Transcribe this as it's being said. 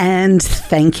And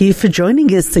thank you for joining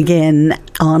us again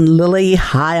on Lily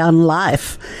High on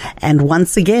Life. And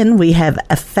once again, we have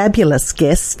a fabulous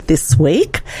guest this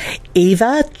week,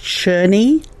 Eva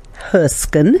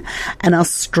Csanyi-Hurskin, an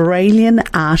Australian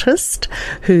artist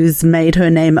who's made her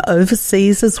name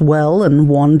overseas as well and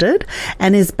wandered,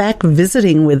 and is back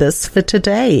visiting with us for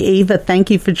today. Eva, thank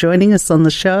you for joining us on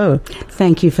the show.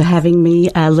 Thank you for having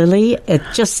me, Lily.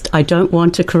 I don't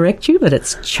want to correct you, but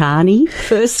it's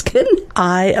Csanyi-Hurskin.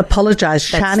 I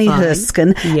apologise,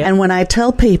 Csanyi-Hurskin. Yep. And when I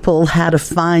tell people how to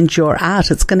find your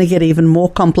art, it's going to get even more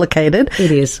complicated.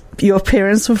 It is. Your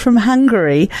parents were from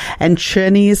Hungary, and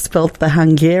Csanyi is spelt the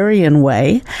Hungarian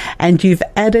way, and you've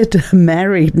added a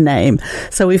married name.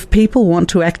 So if people want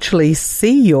to actually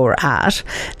see your art,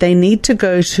 they need to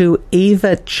go to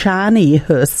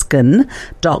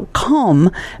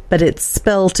evacsanyi-hurskin.com, but it's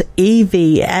spelt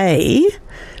EVA,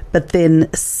 but then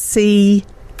CSANYI,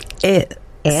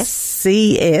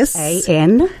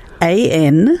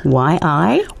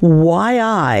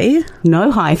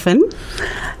 no hyphen,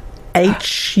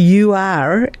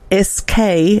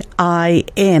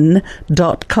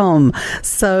 HURSKIN.com.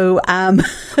 So,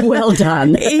 well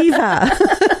done, Eva.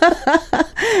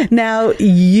 Now,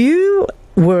 you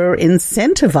were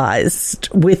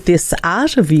incentivized with this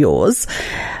art of yours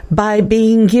by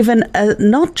being given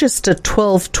not just a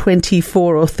 12,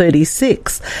 24 or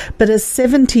 36, but a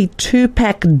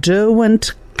 72-pack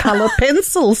Derwent colour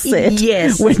pencil set.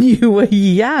 Yes. When you were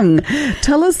young.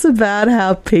 Tell us about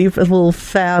how people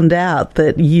found out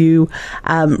that you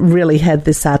really had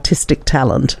this artistic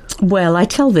talent. Well, I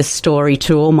tell this story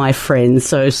to all my friends,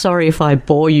 so sorry if I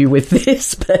bore you with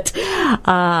this, but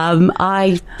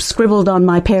I scribbled on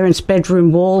my parents'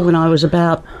 bedroom wall when I was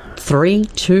about 3,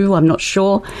 2, I'm not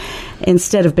sure.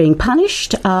 Instead of being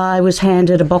punished, I was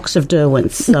handed a box of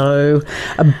Derwents. So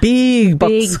a big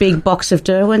box of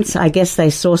Derwents. I guess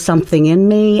they saw something in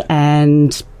me,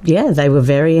 and yeah, they were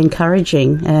very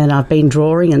encouraging. And I've been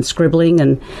drawing and scribbling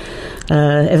and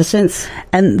ever since.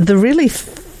 And the really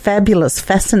fabulous,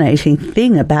 fascinating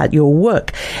thing about your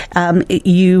work,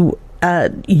 you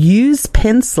use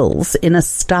pencils in a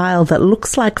style that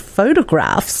looks like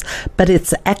photographs, but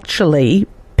it's actually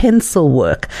pencil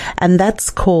work, and that's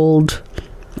called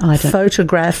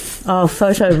photograph. Oh,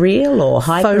 photoreal or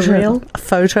hyperreal?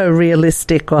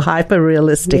 Photorealistic or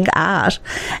hyperrealistic art.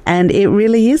 And it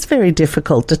really is very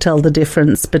difficult to tell the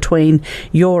difference between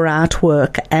your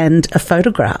artwork and a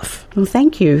photograph. Well,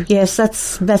 thank you. Yes,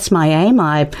 that's my aim.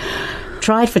 I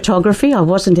tried photography. I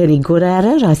wasn't any good at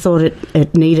it. I thought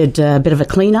it needed a bit of a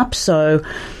clean-up, so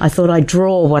I thought I'd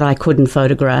draw what I couldn't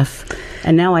photograph.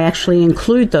 And now I actually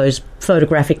include those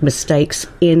photographic mistakes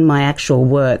in my actual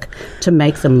work to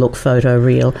make them look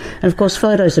photoreal. And of course,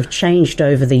 photos have changed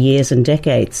over the years and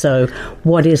decades, so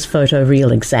what is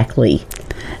photoreal exactly?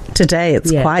 Today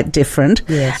it's quite different.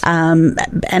 Yes.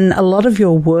 And a lot of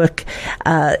your work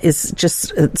is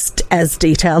just as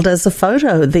detailed as a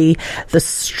photo. The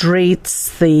streets,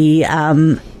 the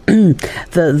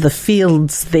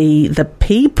fields, the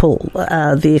people,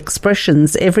 the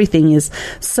expressions, everything is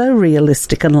so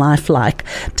realistic and lifelike.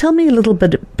 Tell me a little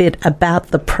bit about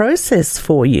the process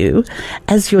for you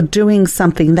as you're doing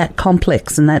something that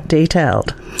complex and that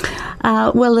detailed.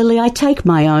 Well, Lily, I take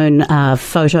my own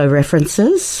photo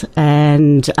references,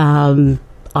 and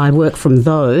I work from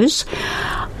those.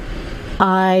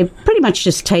 I pretty much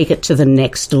just take it to the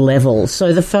next level.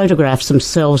 So the photographs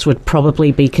themselves would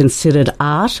probably be considered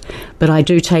art, but I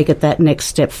do take it that next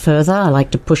step further. I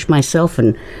like to push myself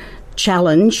and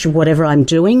challenge whatever I'm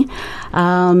doing.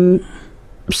 I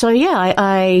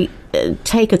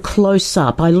take a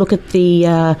close-up. I look at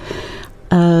the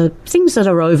things that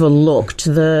are overlooked,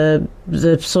 the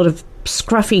sort of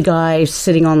scruffy guy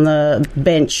sitting on the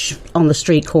bench on the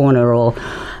street corner, or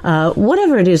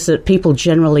whatever it is that people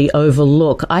generally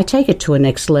overlook. I take it to a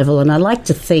next level, and I like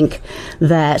to think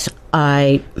that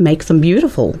I make them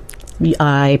beautiful.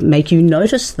 I make you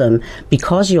notice them.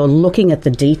 Because you're looking at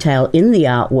the detail in the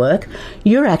artwork,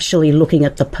 you're actually looking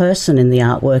at the person in the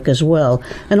artwork as well,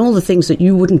 and all the things that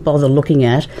you wouldn't bother looking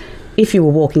at if you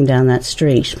were walking down that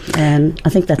street. And I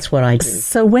think that's what I do.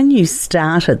 So when you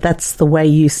started, that's the way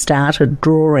you started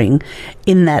drawing,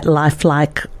 in that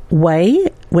lifelike way,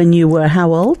 when you were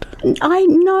how old?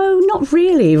 No, not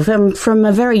really. From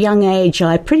a very young age,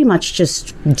 I pretty much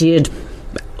just did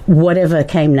whatever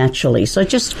came naturally. So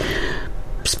just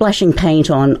splashing paint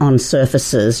on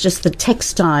surfaces, just the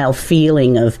textile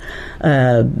feeling of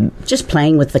just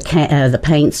playing with the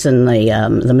paints and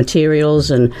the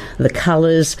materials and the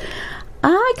colours.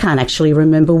 I can't actually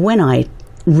remember when I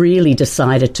really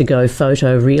decided to go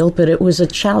photoreal, but it was a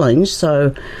challenge.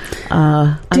 So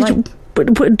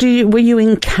Were you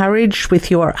encouraged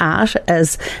with your art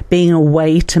as being a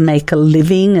way to make a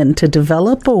living and to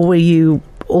develop, or were you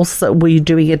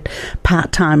doing it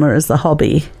part-time or as a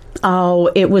hobby? Oh,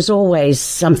 it was always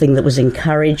something that was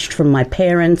encouraged from my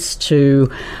parents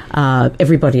to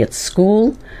everybody at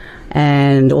school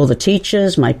and all the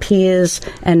teachers, my peers,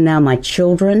 and now my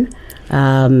children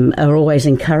are always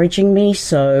encouraging me.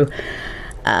 So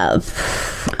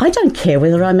I don't care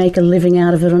whether I make a living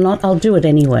out of it or not. I'll do it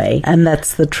anyway. And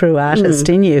that's the true artist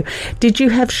in you. Did you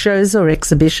have shows or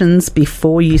exhibitions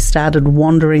before you started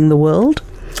wandering the world?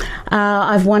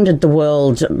 I've wandered the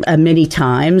world many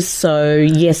times. So,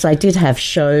 yes, I did have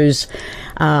shows.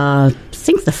 I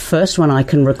think the first one I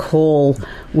can recall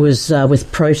was with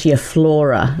Protea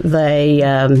Flora. They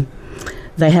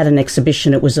had an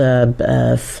exhibition. It was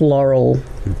a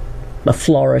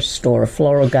florist or a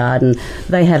floral garden.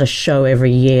 They had a show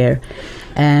every year,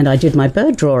 and I did my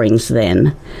bird drawings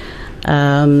then.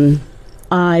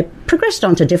 I progressed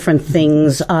on to different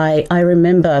things. I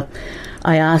remember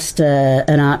I asked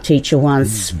an art teacher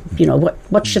once,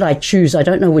 what should I choose? I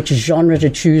don't know which genre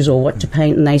to choose or what to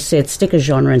paint. And they said, stick a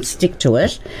genre and stick to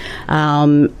it.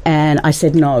 And I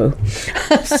said no.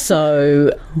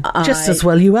 So just as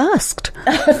well you asked.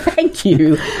 Thank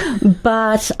you.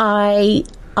 But I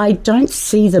don't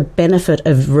see the benefit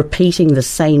of repeating the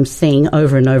same thing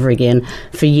over and over again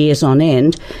for years on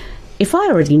end. If I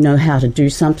already know how to do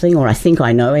something, or I think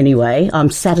I know anyway, I'm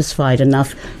satisfied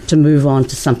enough to move on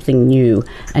to something new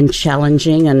and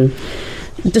challenging and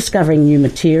discovering new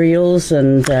materials.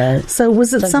 And so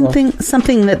was it something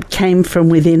that came from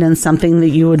within and something that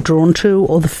you were drawn to,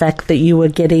 or the fact that you were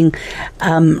getting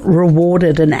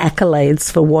rewarded and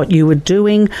accolades for what you were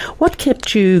doing? What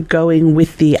kept you going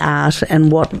with the art,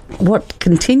 and what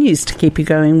continues to keep you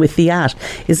going with the art?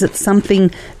 Is it something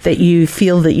that you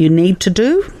feel that you need to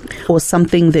do, or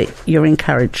something that you're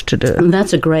encouraged to do? And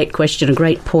that's a great question, a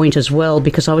great point as well,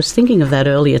 because I was thinking of that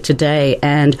earlier today,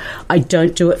 and I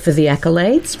don't do it for the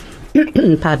accolades.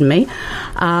 Pardon me.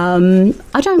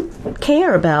 I don't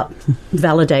care about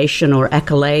validation or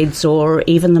accolades or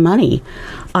even the money.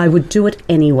 I would do it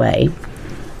anyway.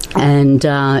 And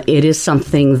it is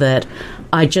something that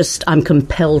I'm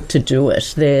compelled to do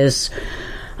it. There's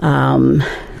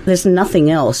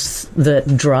nothing else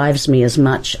that drives me as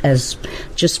much as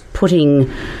just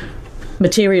putting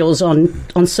materials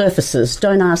on surfaces.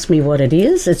 Don't ask me what it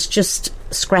is. It's just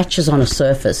scratches on a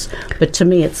surface. But to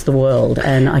me, it's the world,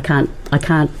 and I can't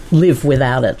live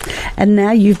without it. And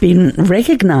now you've been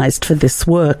recognised for this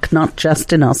work, not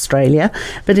just in Australia,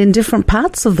 but in different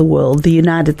parts of the world, the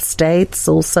United States,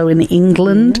 also in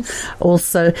England. Yes.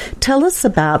 Also, tell us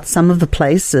about some of the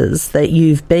places that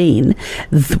you've been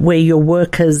where your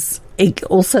work has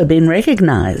also been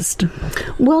recognised.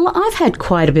 Well, I've had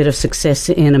quite a bit of success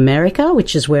in America,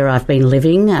 which is where I've been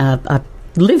living. I've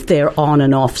lived there on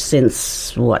and off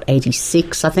since,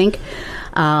 86, I think.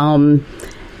 And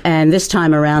this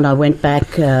time around, I went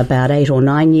back about 8 or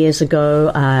 9 years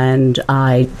ago, and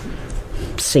I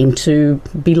seemed to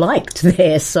be liked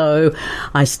there, so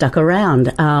I stuck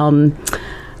around.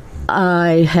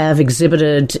 I have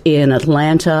exhibited in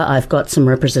Atlanta. I've got some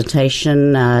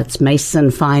representation. It's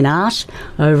Mason Fine Art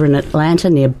over in Atlanta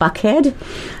near Buckhead.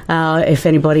 If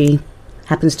anybody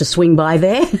happens to swing by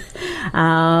there.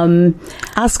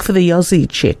 Ask for the Aussie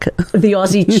chick. The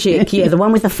Aussie chick, yeah, the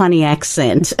one with a funny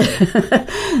accent.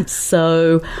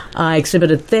 So I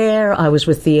exhibited there. I was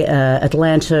with the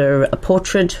Atlanta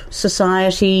Portrait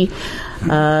Society,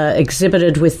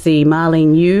 exhibited with the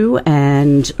Marlene Yu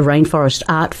and Rainforest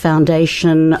Art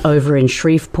Foundation over in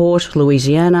Shreveport,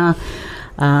 Louisiana.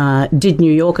 Did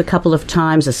New York a couple of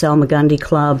times, the Selma Gundy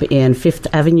Club in Fifth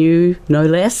Avenue, no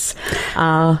less.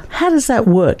 How does that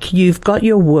work? You've got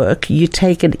your work, you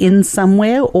take it in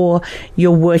somewhere, or you're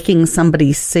working,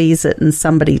 somebody sees it and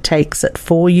somebody takes it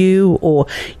for you, or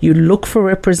you look for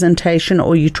representation,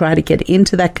 or you try to get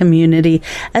into that community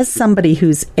as somebody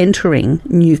who's entering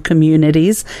new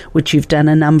communities, which you've done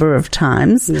a number of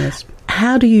times. Yes.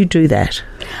 How do you do that?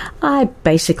 I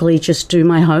basically just do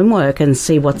my homework and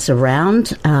see what's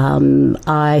around.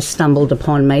 I stumbled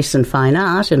upon Mason Fine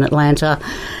Art in Atlanta.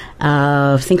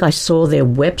 I think I saw their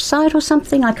website or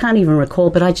something. I can't even recall,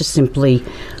 but I just simply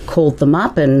called them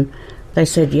up and they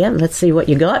said, yeah, let's see what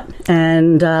you got.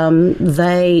 And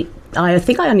I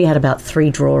think I only had about 3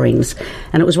 drawings.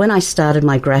 And it was when I started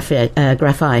my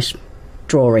graphite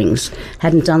drawings.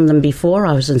 Hadn't done them before.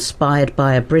 I was inspired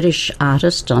by a British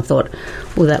artist, and I thought,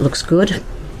 well, that looks good.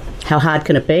 how hard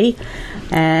can it be?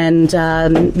 And,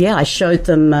 I showed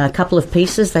them a couple of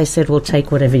pieces. They said, well,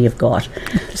 take whatever you've got.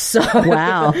 So,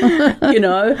 wow.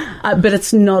 But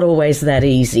it's not always that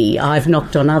easy. I've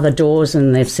knocked on other doors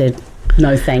and they've said,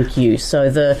 no, thank you. So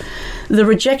the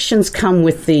rejections come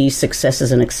with the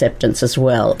successes and acceptance as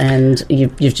well, and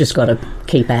you've just got to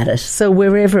keep at it. So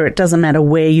wherever, it doesn't matter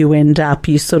where you end up,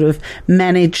 you sort of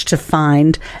manage to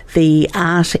find the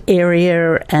art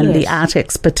area and the art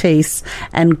expertise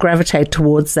and gravitate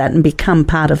towards that and become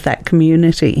part of that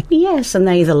community. Yes, and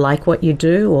they either like what you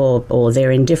do or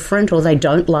they're indifferent or they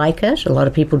don't like it. A lot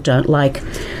of people don't like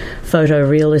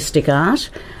photorealistic art,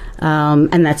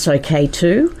 and that's okay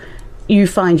too. You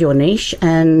find your niche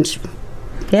and,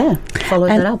 follow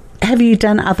that up. Have you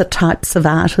done other types of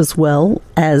art as well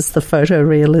as the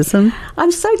photorealism?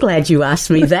 I'm so glad you asked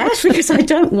me that because I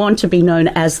don't want to be known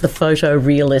as the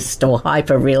photorealist or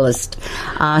hyper-realist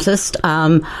artist.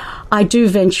 I do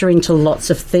venture into lots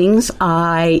of things.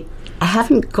 I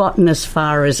haven't gotten as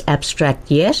far as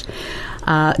abstract yet.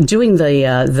 Doing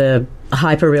the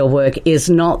hyperreal work is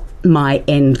not my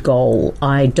end goal.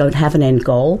 I don't have an end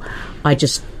goal. I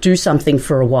just do something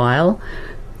for a while,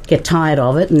 get tired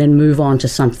of it, and then move on to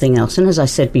something else. And as I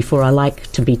said before, I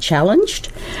like to be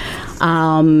challenged.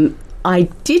 I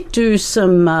did do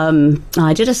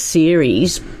I did a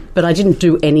series, but I didn't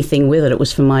do anything with it. It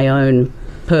was for my own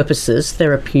purposes,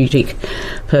 therapeutic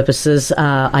purposes.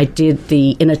 I did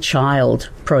the Inner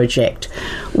Child project,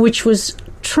 which was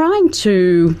trying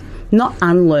to not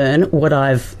unlearn what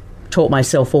I've taught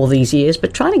myself all these years,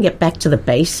 but trying to get back to the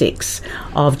basics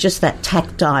of just that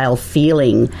tactile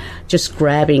feeling, just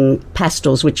grabbing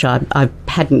pastels, which I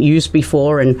hadn't used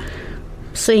before, and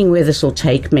seeing where this will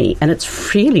take me. And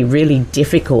it's really, really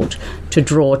difficult to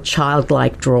draw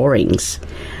childlike drawings.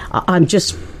 I'm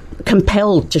just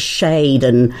compelled to shade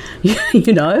and,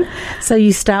 So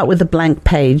you start with a blank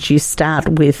page, you start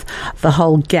with the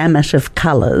whole gamut of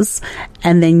colours,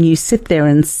 and then you sit there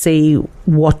and see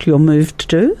what you're moved to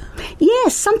do?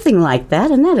 Yes, something like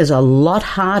that, and that is a lot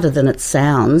harder than it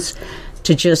sounds,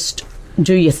 to just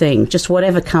do your thing, just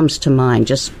whatever comes to mind,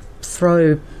 just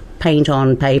throw paint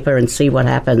on paper and see what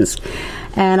happens.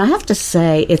 And I have to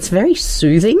say, it's very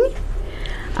soothing.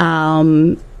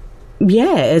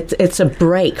 It's a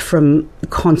break from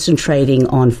concentrating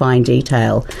on fine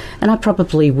detail. And I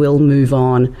probably will move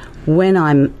on when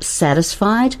I'm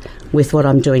satisfied with what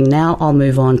I'm doing now. I'll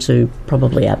move on to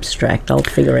probably abstract. I'll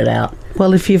figure it out.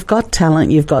 Well, if you've got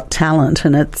talent, you've got talent,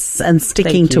 and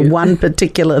sticking to one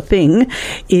particular thing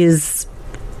is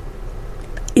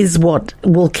what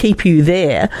will keep you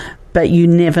there. But you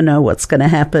never know what's going to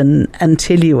happen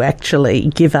until you actually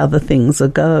give other things a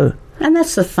go. And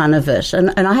that's the fun of it. And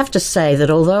I have to say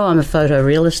that although I'm a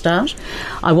photorealist art,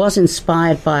 I was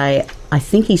inspired by, I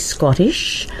think he's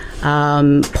Scottish,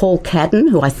 Paul Cadden,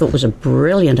 who I thought was a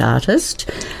brilliant artist.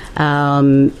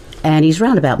 And he's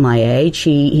round about my age.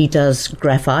 He does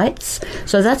graphites.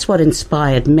 So that's what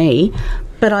inspired me.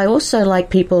 But I also like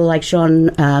people like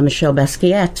Jean-Michel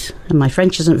Basquiat. And my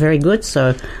French isn't very good,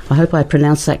 so I hope I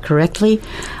pronounced that correctly.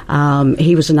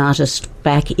 He was an artist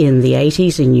back in the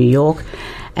 80s in New York.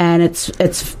 And it's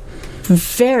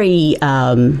very,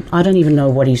 I don't even know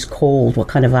what he's called, what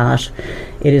kind of art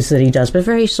it is that he does, but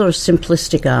very sort of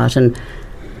simplistic art. And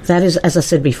that is, as I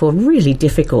said before, really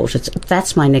difficult.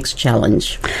 That's my next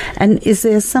challenge. And is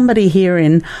there somebody here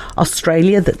in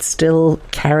Australia that still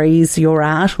carries your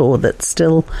art, or that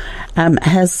still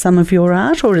has some of your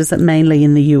art, or is it mainly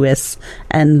in the US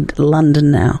and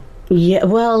London now? Yeah,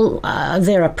 well,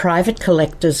 there are private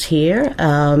collectors here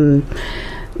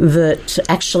that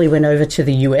actually went over to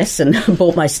the US and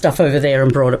bought my stuff over there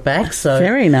and brought it back. So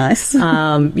very nice.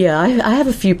 I have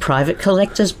a few private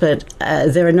collectors, but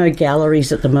there are no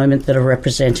galleries at the moment that are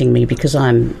representing me because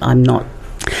I'm not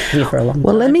here for a long time.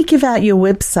 Well, let me give out your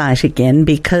website again,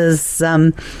 because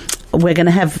we're going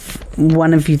to have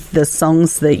one of the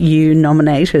songs that you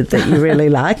nominated that you really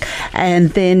like,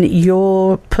 and then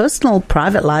your personal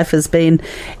private life has been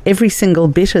every single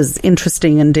bit as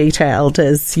interesting and detailed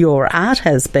as your art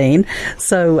has been.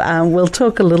 So we'll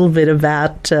talk a little bit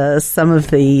about some of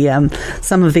the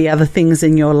other things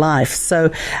in your life. So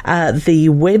the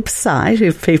website,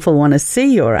 if people want to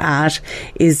see your art,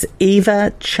 is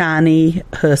Eva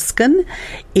Csanyi-Hurskin,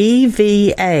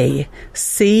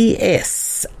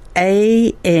 EvaCanyi-Hurskin.com.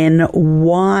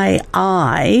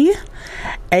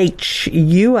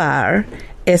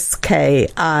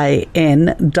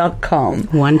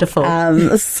 Wonderful.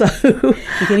 So you're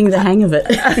getting the hang of it.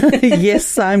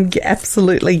 Yes, I'm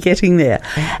absolutely getting there.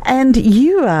 And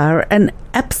you are an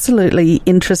absolutely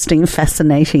interesting,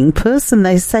 fascinating person.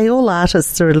 They say all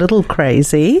artists are a little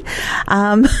crazy.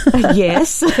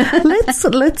 Yes.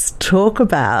 Let's talk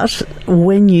about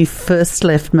when you first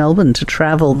left Melbourne to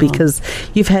travel, because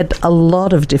you've had a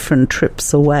lot of different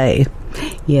trips away.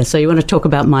 Yeah, so you want to talk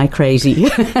about my crazy?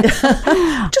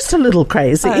 Just a little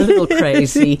crazy. A little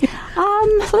crazy.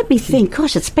 Let me think.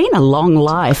 Gosh, it's been a long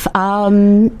life.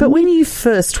 But when you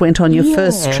first went on your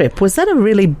first trip, was that a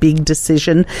really big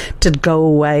decision to go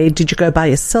away? Did you go by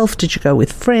yourself? Did you go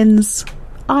with friends?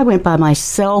 I went by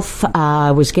myself.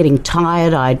 I was getting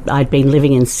tired. I'd been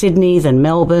living in Sydney, then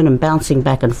Melbourne, and bouncing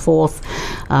back and forth,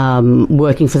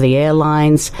 working for the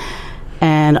airlines.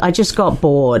 And I just got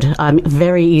bored. I'm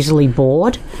very easily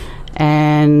bored.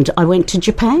 And I went to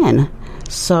Japan.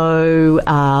 So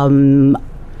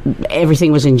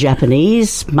everything was in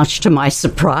Japanese, much to my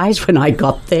surprise when I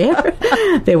got there.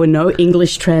 There were no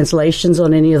English translations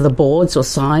on any of the boards or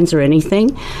signs or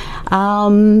anything.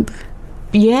 So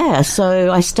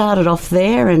I started off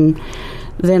there, and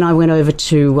then I went over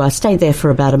to, stayed there for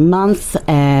about a month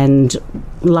and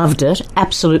loved it.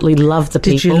 Absolutely loved the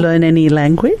people. Did you learn any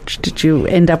language? Did you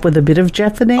end up with a bit of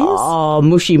Japanese? Oh,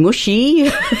 mushy mushy.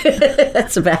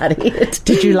 That's about it.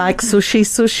 Did you like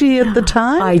sushi at the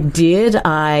time? I did.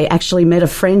 I actually met a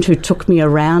friend who took me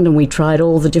around and we tried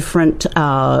all the different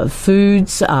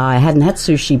foods. I hadn't had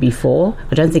sushi before.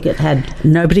 I don't think it had...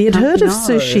 Nobody had heard of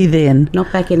sushi then.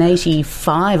 Not back in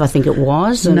 85, I think it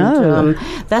was. And, no.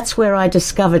 That's where I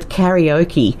discovered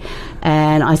karaoke.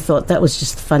 And I thought that was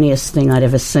just the funniest thing I'd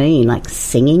ever seen, like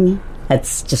singing.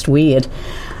 That's just weird.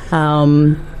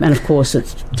 And of course,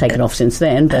 it's taken off since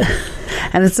then. But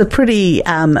and it's a pretty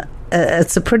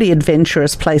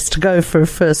adventurous place to go for a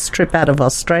first trip out of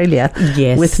Australia.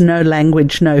 Yes, with no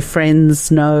language, no friends,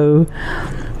 no.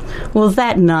 Well,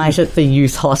 that night at the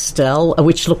youth hostel,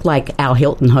 which looked like our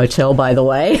Hilton hotel, by the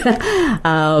way.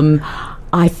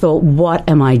 I thought, what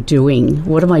am I doing?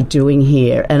 What am I doing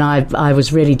here? And I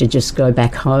was ready to just go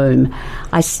back home.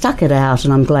 I stuck it out,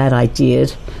 and I'm glad I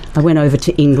did. I went over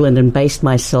to England and based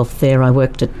myself there. I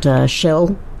worked at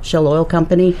Shell Oil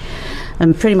Company,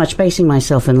 and pretty much basing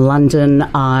myself in London.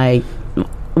 I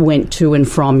went to and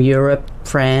from Europe,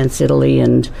 France, Italy,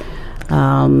 and...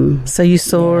 so you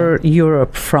saw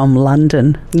Europe from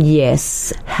London?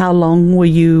 Yes. How long were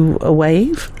you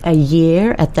away? A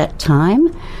year at that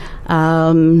time.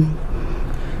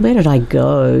 Where did I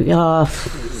go?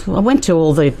 I went to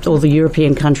all the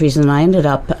European countries, and I ended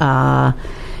up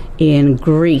in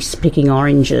Greece picking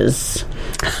oranges.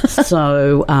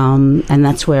 So, and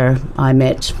that's where I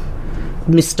met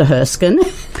Mr. Hurskin.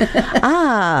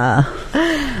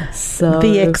 So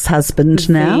the ex-husband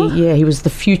now? He was the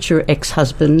future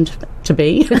ex-husband to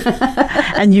be.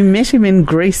 And you met him in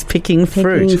Greece picking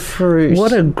fruit.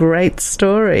 What a great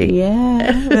story. Yeah.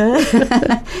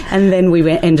 And then we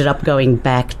ended up going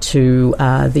back to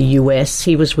the US.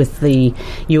 He was with the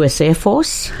US Air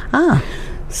Force.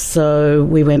 So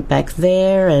we went back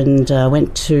there and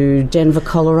went to Denver,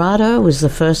 Colorado. It was the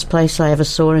first place I ever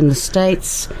saw in the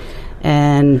States.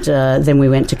 And then we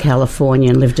went to California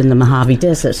and lived in the Mojave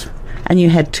Desert. And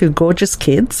you had two gorgeous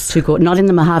kids. Not in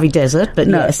the Mojave Desert, but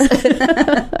no. Yes.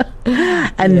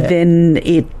 And then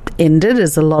it ended,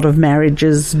 as a lot of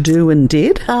marriages do and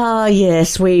did.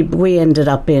 Yes. We ended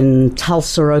up in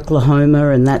Tulsa, Oklahoma,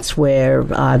 and that's where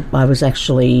I was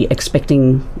actually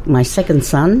expecting my second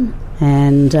son.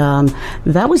 And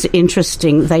that was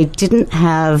interesting. They didn't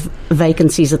have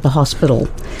vacancies at the hospital.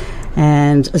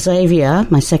 And Xavier,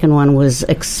 my second one, was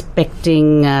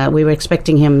expecting, we were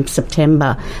expecting him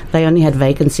September. They only had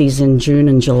vacancies in June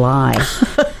and July.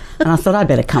 And I thought, I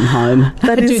better come home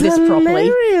and do this properly.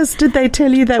 Hilarious. Did they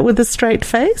tell you that with a straight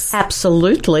face?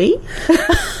 Absolutely.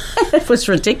 It was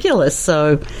ridiculous.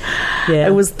 So, yeah.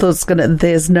 It was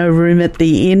there's no room at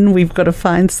the inn. We've got to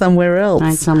find somewhere else.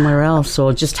 Find somewhere else,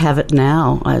 or just have it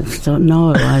now. I don't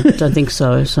know. I don't think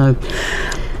so.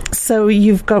 So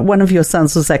you've got one of your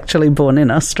sons was actually born in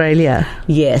Australia.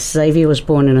 Yes, Xavier was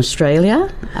born in Australia.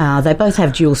 They both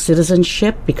have dual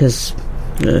citizenship because,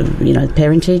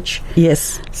 parentage.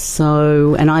 Yes.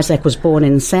 So, and Isaac was born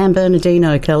in San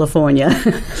Bernardino, California.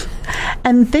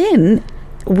 And then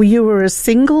you were a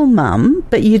single mum,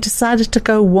 but you decided to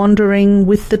go wandering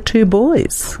with the two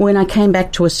boys. When I came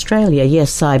back to Australia,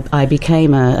 yes, I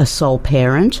became a sole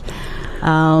parent.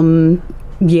 When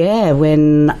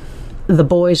the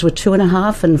boys were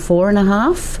 2.5 and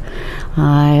 4.5.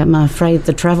 I'm afraid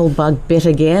the travel bug bit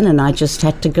again, and I just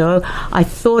had to go. I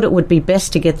thought it would be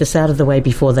best to get this out of the way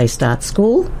before they start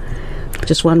school.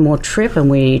 Just one more trip, and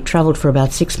we travelled for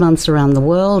about 6 months around the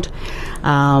world.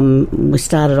 We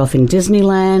started off in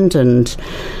Disneyland, and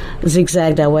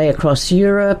zigzagged our way across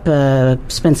Europe,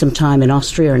 spent some time in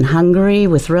Austria and Hungary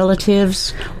with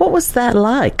relatives. What was that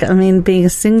like? I mean, being a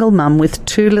single mum with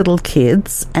 2 little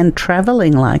kids and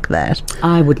travelling like that.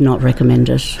 I would not recommend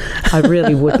it. I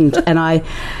really wouldn't. And I,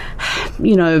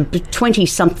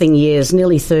 20-something years,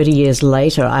 nearly 30 years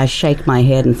later, I shake my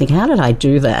head and think, how did I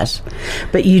do that?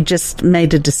 But you just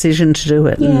made a decision to do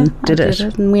it and did it.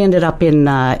 And we ended up in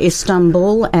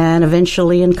Istanbul and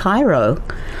eventually in Cairo.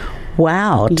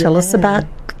 Wow. Tell us about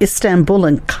Istanbul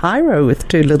and Cairo with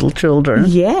 2 little children.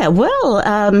 Yeah, well,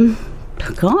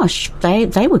 gosh,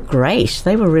 they were great.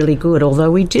 They were really good,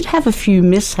 although we did have a few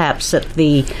mishaps at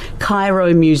the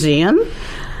Cairo Museum.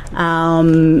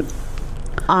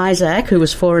 Isaac, who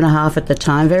was 4.5 at the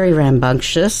time, very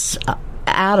rambunctious,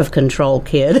 out of control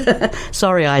kid.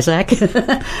 Sorry, Isaac.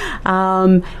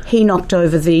 He knocked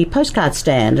over the postcard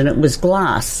stand and it was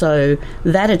glass, so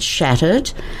that had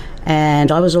shattered.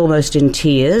 And I was almost in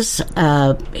tears.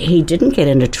 He didn't get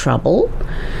into trouble.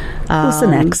 It was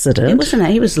an accident.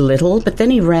 He was little, but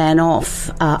then he ran off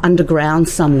underground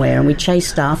somewhere, and we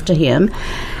chased after him.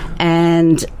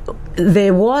 And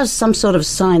there was some sort of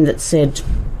sign that said,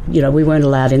 we weren't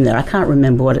allowed in there. I can't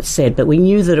remember what it said, but we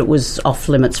knew that it was off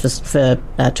limits for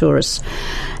tourists.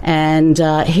 And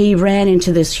he ran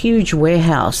into this huge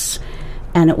warehouse,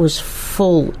 and it was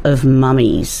full of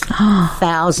mummies,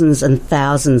 thousands and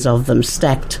thousands of them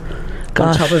stacked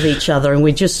on top of each other, and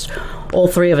all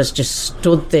 3 of us just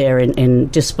stood there in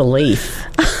disbelief.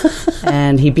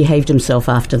 And he behaved himself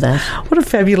after that. What a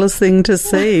fabulous thing to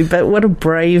see, but what a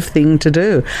brave thing to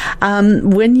do.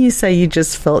 When you say you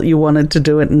just felt you wanted to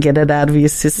do it and get it out of your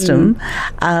system,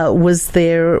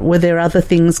 were there other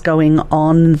things going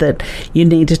on that you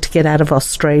needed to get out of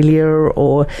Australia,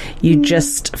 or you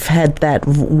just had that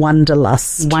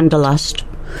wanderlust? Wanderlust,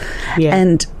 yeah.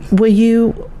 And were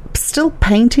you still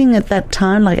painting at that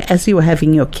time, like as you were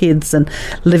having your kids and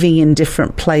living in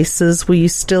different places? Were you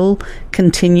still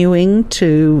continuing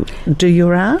to do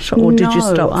your art, or did you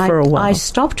stop for a while? I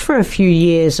stopped for a few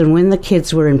years, and when the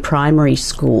kids were in primary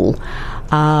school,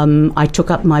 I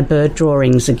took up my bird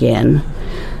drawings again.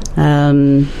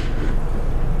 I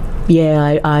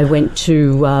went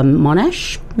to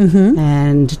Monash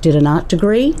and did an art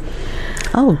degree.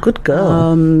 Oh, good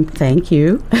girl. Thank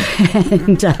you.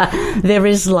 And there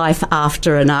is life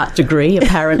after an art degree,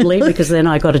 apparently, because then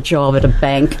I got a job at a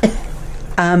bank.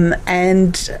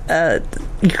 And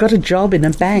you got a job in a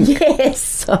bank?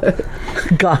 Yes.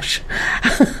 Gosh.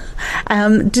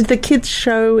 Did the kids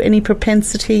show any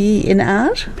propensity in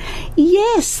art?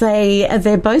 Yes,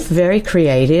 they're both very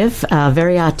creative,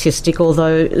 very artistic,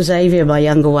 although Xavier, my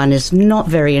younger one, is not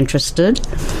very interested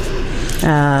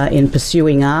in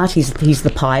pursuing art. He's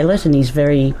the pilot, and he's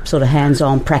very sort of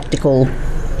hands-on, practical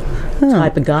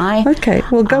type of guy. Okay,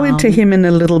 we'll go into him in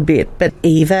a little bit. But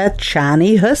Eva,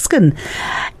 Csanyi-Hurskin.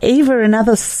 Eva,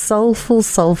 another soulful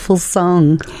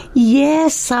song.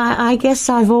 Yes, I guess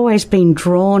I've always been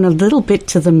drawn a little bit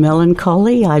to the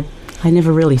melancholy. I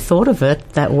never really thought of it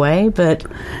that way, but...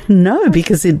 No,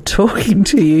 because in talking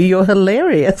to you, you're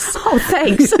hilarious. Oh,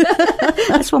 thanks.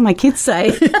 That's what my kids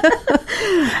say.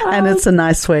 And it's a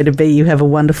nice way to be. You have a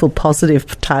wonderful, positive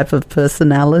type of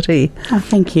personality. Oh,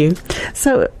 thank you.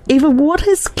 So, Eva, what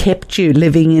has kept you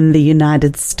living in the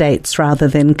United States rather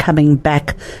than coming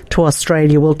back to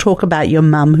Australia? We'll talk about your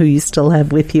mum, who you still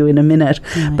have with you, in a minute.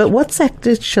 Right. But what's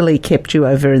actually kept you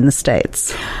over in the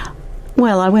States?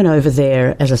 Well, I went over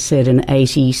there, as I said, in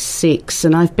 86,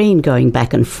 and I've been going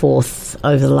back and forth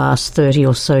over the last 30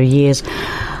 or so years.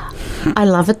 I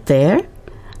love it there.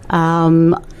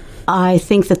 I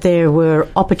think that there were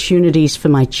opportunities for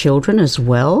my children as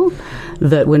well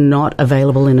that were not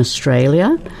available in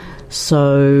Australia.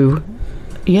 So,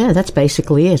 yeah, that's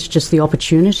basically it, just the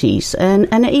opportunities. And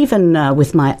even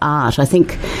with my art, I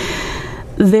think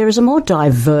there is a more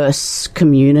diverse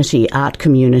art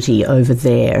community over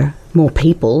there. More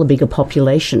people, a bigger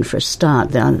population for a start.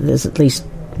 There's at least,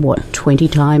 20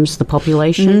 times the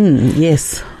population?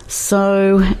 Yes.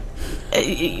 So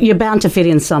you're bound to fit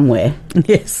in somewhere.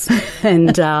 Yes.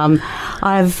 And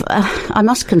I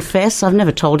must confess, I've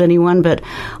never told anyone, but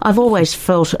I've always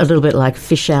felt a little bit like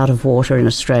fish out of water in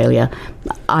Australia.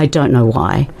 I don't know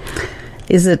why.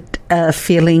 Is it a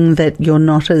feeling that you're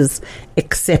not as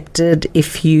accepted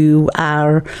if you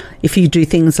do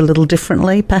things a little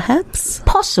differently, perhaps?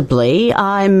 Possibly.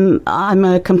 I'm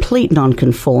a complete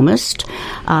nonconformist.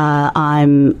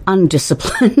 I'm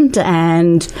undisciplined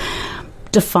and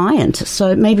defiant.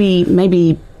 So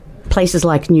maybe places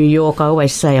like New York, I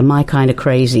always say, are my kind of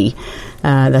crazy.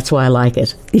 That's why I like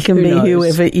it. You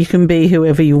can be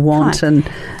whoever you want, and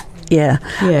Yeah.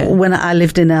 Yeah. When I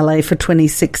lived in LA for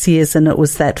 26 years, and it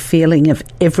was that feeling of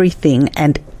everything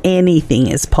and anything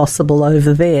is possible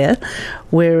over there,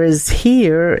 whereas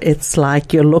here it's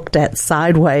like you're looked at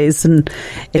sideways, and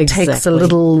it takes a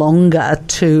little longer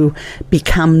to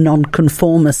become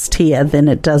nonconformist here than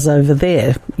it does over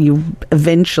there. You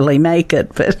eventually make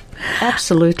it, but...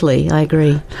 Absolutely, I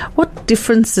agree. What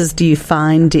differences do you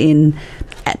find in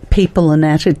people and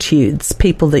attitudes,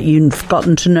 people that you've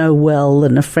gotten to know well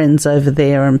and are friends over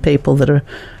there, and people that are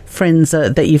friends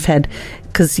that you've had,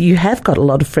 because you have got a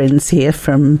lot of friends here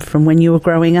from when you were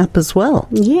growing up as well?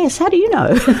 Yes, how do you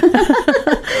know?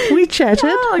 We chatted.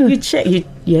 Oh, you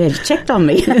checked on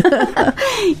me.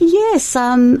 Yes,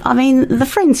 I mean, the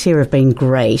friends here have been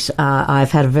great.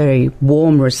 I've had a very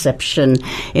warm reception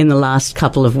in the last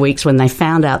couple of weeks when they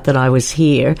found out that I was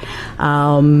here.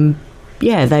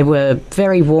 Yeah, they were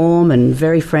very warm and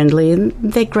very friendly, and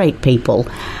they're great people.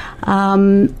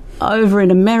 Over in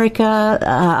America,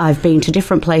 I've been to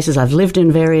different places. I've lived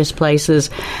in various places,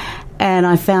 and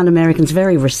I found Americans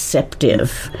very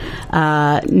receptive,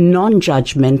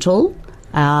 non-judgmental.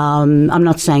 I'm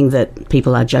not saying that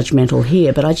people are judgmental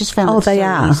here, but I just found it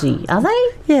so easy. Are they?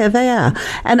 Yeah, they are.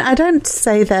 And I don't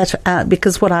say that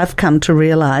because what I've come to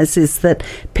realise is that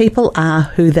people are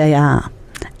who they are.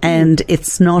 And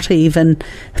it's not even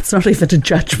a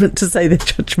judgment to say they're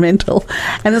judgmental,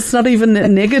 and it's not even a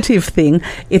negative thing.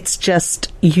 It's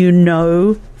just,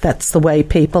 that's the way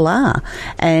people are,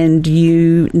 and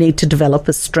you need to develop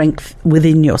a strength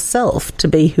within yourself to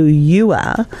be who you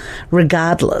are,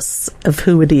 regardless of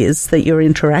who it is that you're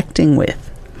interacting with.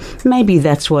 Maybe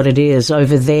that's what it is.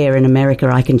 Over there in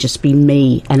America, I can just be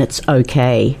me, and it's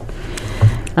okay.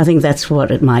 I think that's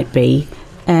what it might be.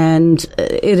 And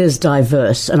it is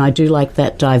diverse, and I do like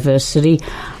that diversity.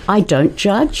 I don't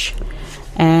judge.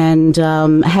 And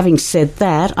having said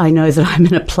that, I know that I'm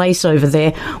in a place over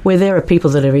there where there are people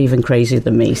that are even crazier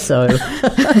than me. So,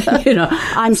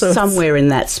 I'm somewhere in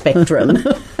that spectrum.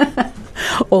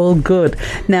 All good.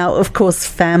 Now, of course,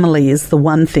 family is the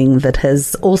one thing that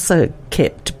has also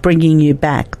kept bringing you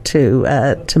back to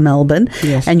Melbourne.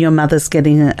 Yes. And your mother's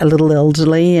getting a little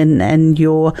elderly, and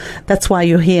that's why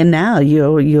you're here now.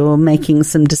 You're making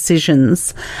some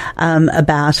decisions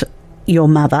about your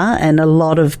mother, and a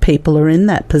lot of people are in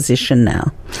that position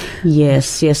now.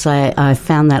 Yes, I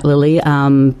found that, Lily.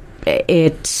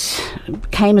 It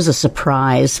came as a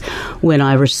surprise when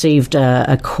I received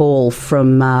a call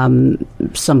from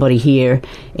somebody here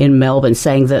in Melbourne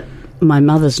saying that my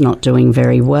mother's not doing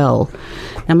very well.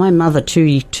 Now, my mother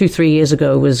 3 years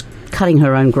ago was cutting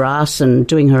her own grass and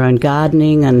doing her own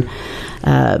gardening, and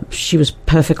she was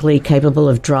perfectly capable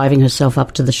of driving herself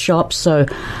up to the shop. So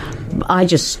I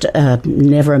just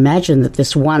never imagined that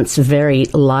this once very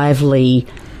lively,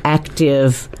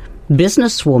 active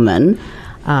businesswoman,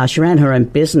 she ran her own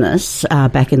business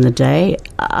back in the day.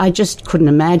 I just couldn't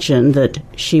imagine that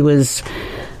she was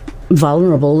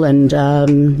vulnerable and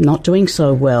not doing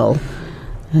so well.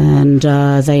 And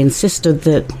they insisted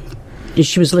that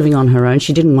she was living on her own.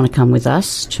 She didn't want to come with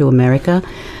us to America.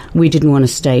 We didn't want to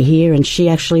stay here, and she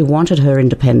actually wanted her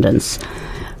independence.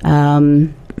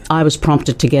 I was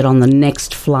prompted to get on the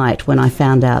next flight when I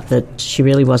found out that she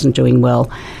really wasn't doing well,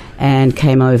 and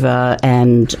came over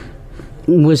and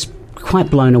was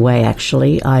quite blown away,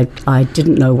 actually. I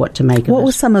didn't know what to make of it. What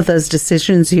were some of those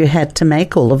decisions you had to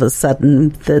make all of a sudden,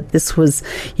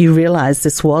 that you realised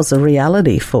this was a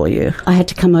reality for you? I had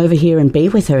to come over here and be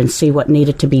with her and see what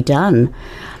needed to be done.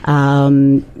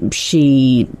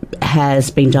 She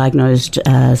has been diagnosed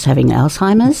as having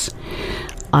Alzheimer's.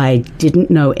 I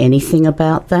didn't know anything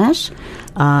about that.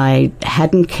 I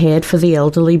hadn't cared for the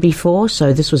elderly before,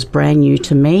 so this was brand new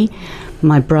to me.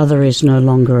 My brother is no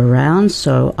longer around,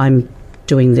 so I'm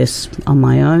doing this on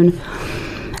my own.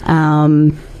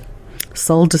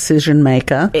 Sole decision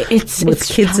maker with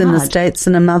kids hard. in the States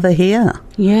and a mother here.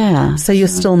 Yeah. So you're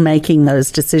still making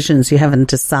those decisions. You haven't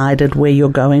decided where you're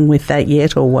going with that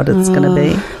yet, or what it's going to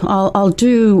be? I'll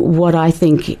do what I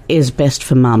think is best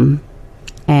for Mum.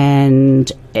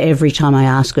 And every time I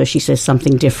ask her, she says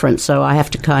something different. So I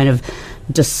have to kind of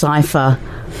decipher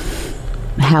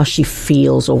how she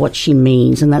feels or what she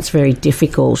means, and that's very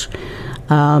difficult.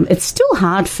 It's still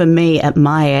hard for me at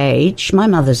my age. My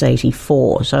mother's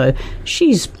 84, so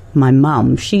she's my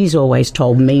mum. She's always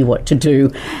told me what to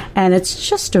do, and it's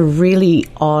just a really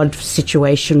odd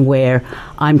situation where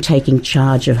I'm taking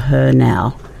charge of her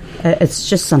now. It's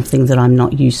just something that I'm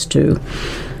not used to.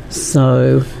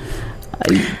 So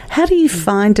How do you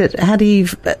find it? How do you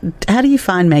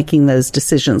find making those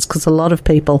decisions? Because a lot of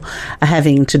people are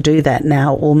having to do that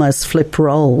now, almost flip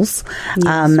roles.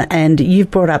 Yes. And you've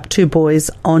brought up two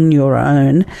boys on your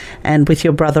own, and with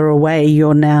your brother away,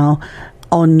 you're now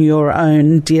on your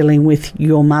own dealing with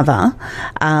your mother.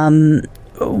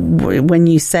 When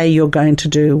you say you're going to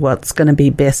do what's going to be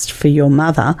best for your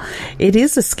mother, it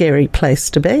is a scary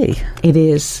place to be. It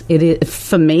is. It is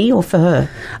for me or for her?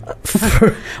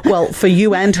 For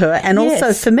you and her, and Yes.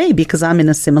 also for me, because I'm in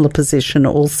a similar position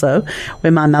also, where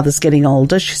my mother's getting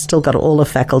older. She's still got all her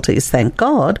faculties, thank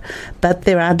God, but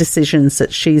there are decisions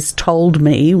that she's told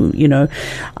me, you know,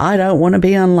 I don't want to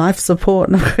be on life support.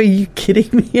 And I go, are you kidding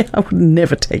me? I would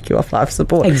never take you off life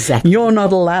support. Exactly. You're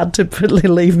not allowed to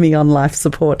leave me on life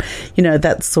support. You know,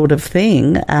 that sort of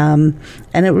thing. And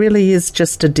it really is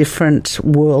just a different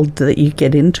world that you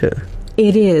get into.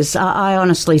 It is. I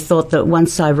honestly thought that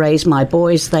once I raise my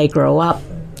boys, they grow up,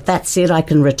 that's it, I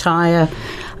can retire.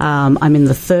 I'm in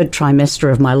the third trimester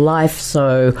of my life,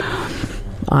 so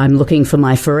I'm looking for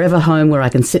my forever home where I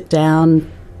can sit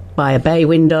down by a bay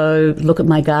window, look at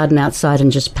my garden outside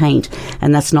and just paint,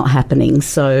 and that's not happening.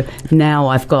 So now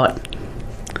I've got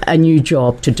a new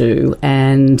job to do,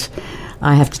 and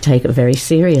I have to take it very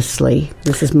seriously.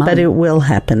 This is mine. But it will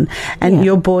happen. And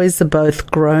your boys are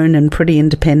both grown and pretty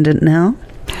independent now?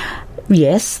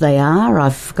 Yes, they are.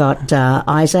 I've got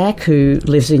Isaac, who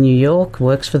lives in New York,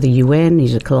 works for the UN.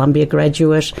 He's a Columbia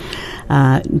graduate,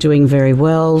 doing very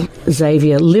well.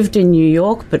 Xavier lived in New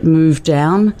York but moved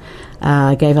down,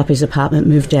 gave up his apartment,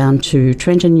 moved down to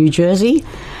Trenton, New Jersey,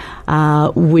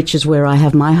 which is where I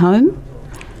have my home,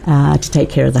 to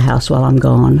take care of the house while I'm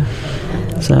gone.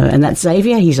 So, and that's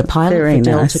Xavier. He's a pilot Very for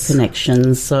Delta nice.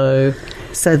 Connections. So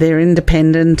they're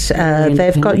independent.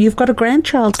 You've got a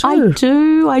grandchild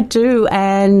too. I do,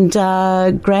 and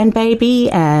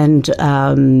grandbaby, and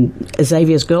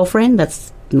Xavier's girlfriend.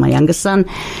 That's my youngest son.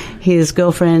 His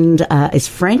girlfriend is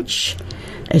French.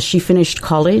 She finished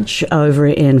college over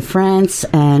in France,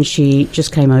 and she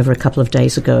just came over a couple of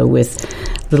days ago with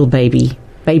little baby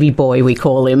boy, we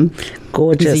call him.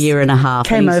 Gorgeous. He's a year and a half.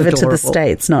 Came and he's over to adorable. the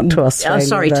States, not to Australia. Oh,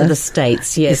 sorry, though. to the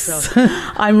States, yes. Yes. So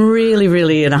I'm really,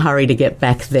 really in a hurry to get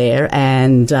back there,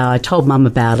 and I told Mum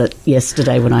about it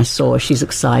yesterday when I saw her. She's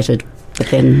excited, but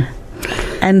then...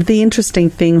 And the interesting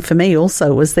thing for me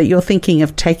also was that you're thinking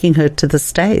of taking her to the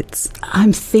States.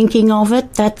 I'm thinking of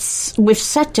it. We've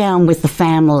sat down with the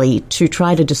family to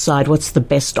try to decide what's the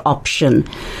best option.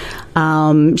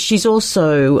 She's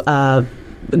also...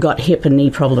 got hip and knee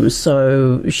problems,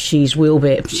 so she's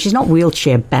not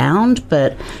wheelchair bound,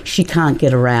 but she can't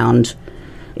get around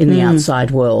in the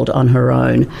outside world on her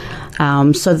own.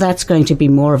 So that's going to be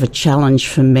more of a challenge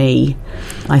for me,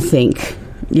 I think.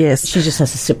 Yes. She just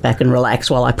has to sit back and relax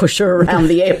while I push her around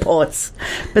the airports.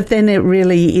 But then it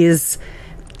really is...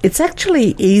 It's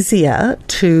actually easier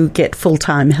to get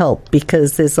full-time help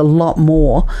because there's a lot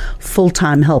more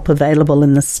full-time help available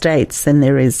in the States than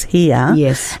there is here.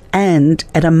 Yes. And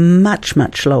at a much,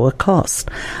 much lower cost.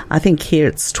 I think here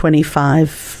it's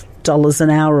 $25 an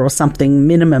hour or something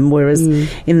minimum, whereas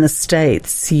in the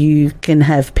States you can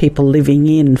have people living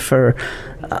in for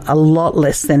a lot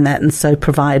less than that, and so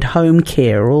provide home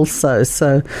care also.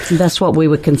 So that's what we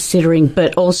were considering,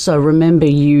 but also remember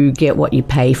you get what you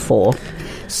pay for.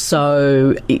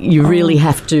 So you really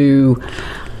have to...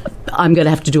 I'm going to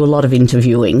have to do a lot of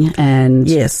interviewing and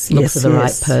look for the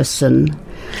right person.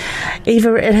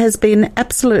 Eva, it has been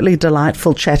absolutely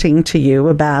delightful chatting to you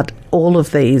about all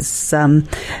of these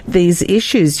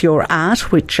issues, your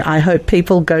art, which I hope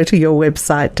people go to your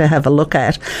website to have a look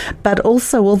at, but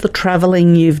also all the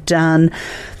travelling you've done,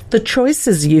 the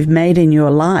choices you've made in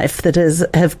your life that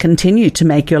have continued to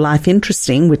make your life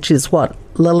interesting, which is what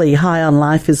Lily High on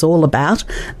Life is all about,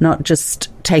 not just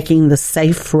taking the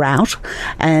safe route,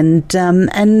 and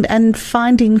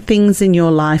finding things in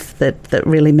your life that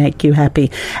really make you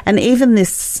happy. And even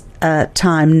this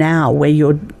time now where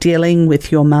you're dealing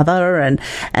with your mother and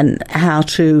how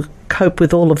to cope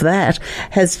with all of that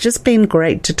has just been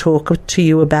great to talk to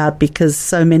you about, because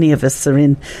so many of us are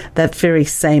in that very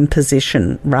same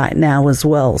position right now as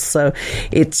well. So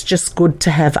it's just good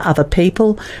to have other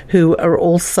people who are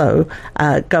also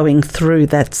going through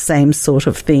that same sort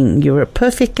of thing. You're a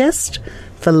perfect guest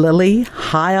for Lily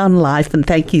High on Life, and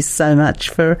thank you so much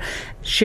for sharing